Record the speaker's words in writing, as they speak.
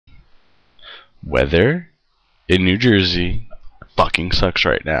weather in New Jersey fucking sucks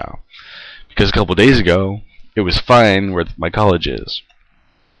right now. Because a couple days ago, it was fine where my college is.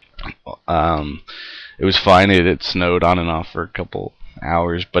 It was fine. It snowed on and off for a couple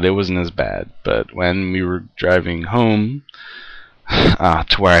hours, but it wasn't as bad. But when we were driving home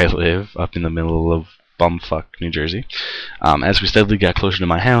to where I live, up in the middle of bumfuck New Jersey, as we steadily got closer to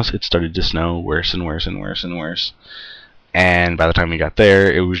my house, it started to snow worse and worse and worse and worse. And by the time we got there,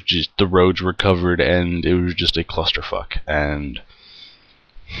 it was just, the roads were covered, and it was just a clusterfuck. And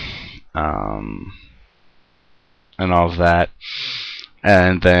all of that.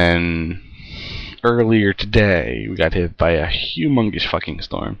 And then earlier today, we got hit by a humongous fucking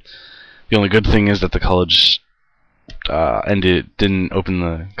storm. The only good thing is that the college didn't open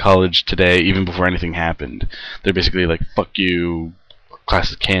the college today, even before anything happened. They're basically like, fuck you, class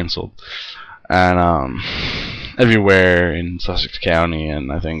is canceled. And everywhere in Sussex County,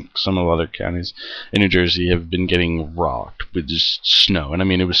 and I think some of the other counties in New Jersey, have been getting rocked with just snow. And I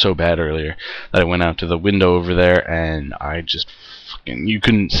mean, it was so bad earlier that I went out to the window over there, and I just fucking, you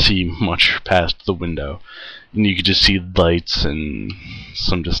couldn't see much past the window, and you could just see lights and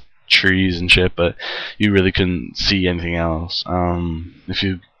some just trees and shit, but you really couldn't see anything else.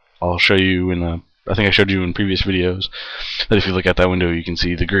 I'll show you in a, I think I showed you in previous videos, that if you look out that window, you can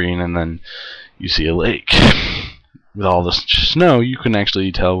see the green, and then you see a lake. With all this snow, you can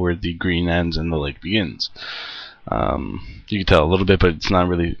actually tell where the green ends and the lake begins. You can tell a little bit, but it's not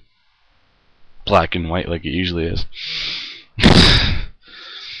really black and white like it usually is.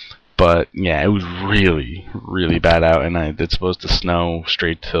 But yeah, it was really, really bad out, and it's supposed to snow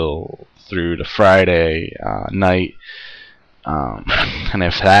straight through to Friday night. And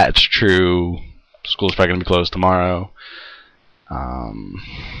if that's true, school's probably gonna be closed tomorrow.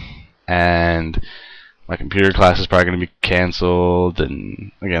 And my computer class is probably going to be canceled,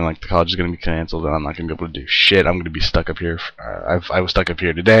 and again, like, the college is going to be canceled, and I'm not going to be able to do shit. I'm going to be stuck up here. I was stuck up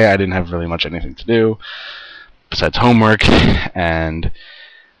here today. I didn't have really much anything to do besides homework, and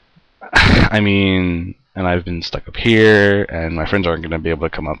I mean, and I've been stuck up here, and my friends aren't going to be able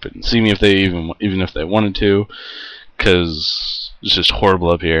to come up and see me if they even if they wanted to, because it's just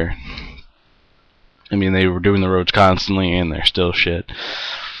horrible up here. I mean, they were doing the roads constantly, and they're still shit.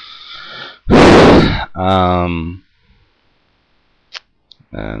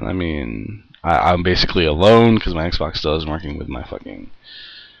 And I mean, I'm basically alone because my Xbox still isn't working with my fucking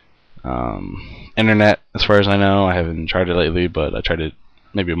internet, as far as I know. I haven't tried it lately, but I tried it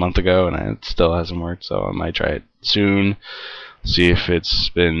maybe a month ago, and it still hasn't worked, so I might try it soon, see if it's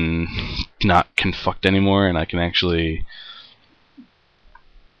been not confucked anymore, and I can actually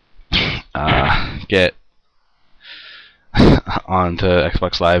get onto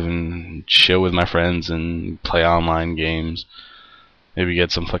Xbox Live and chill with my friends and play online games. Maybe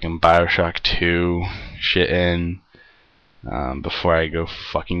get some fucking Bioshock 2 shit in before I go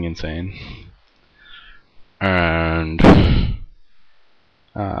fucking insane. And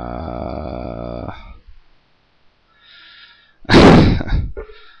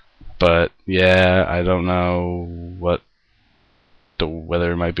but yeah, I don't know what the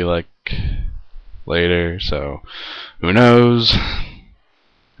weather might be like later, so who knows.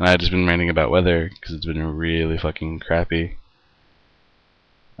 And I've just been ranting about weather because it's been really fucking crappy.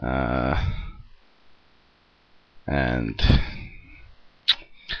 And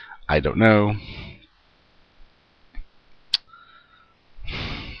I don't know.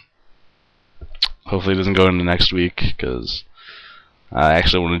 Hopefully it doesn't go into next week, because I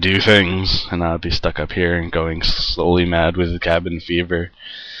actually want to do things and not be stuck up here and going slowly mad with cabin fever.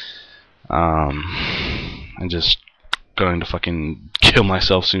 And just going to fucking kill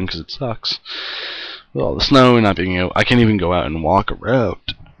myself soon because it sucks. With all the snow and not being able, I can't even go out and walk around.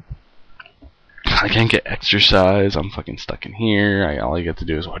 I can't get exercise. I'm fucking stuck in here. All I get to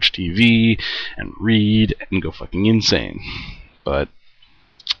do is watch TV and read and go fucking insane. But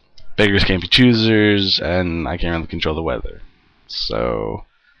beggars can't be choosers, and I can't really control the weather. So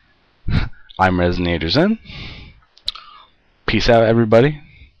I'm RezenatorZen. Peace out, everybody.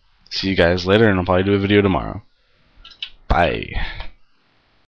 See you guys later, and I'll probably do a video tomorrow. Bye.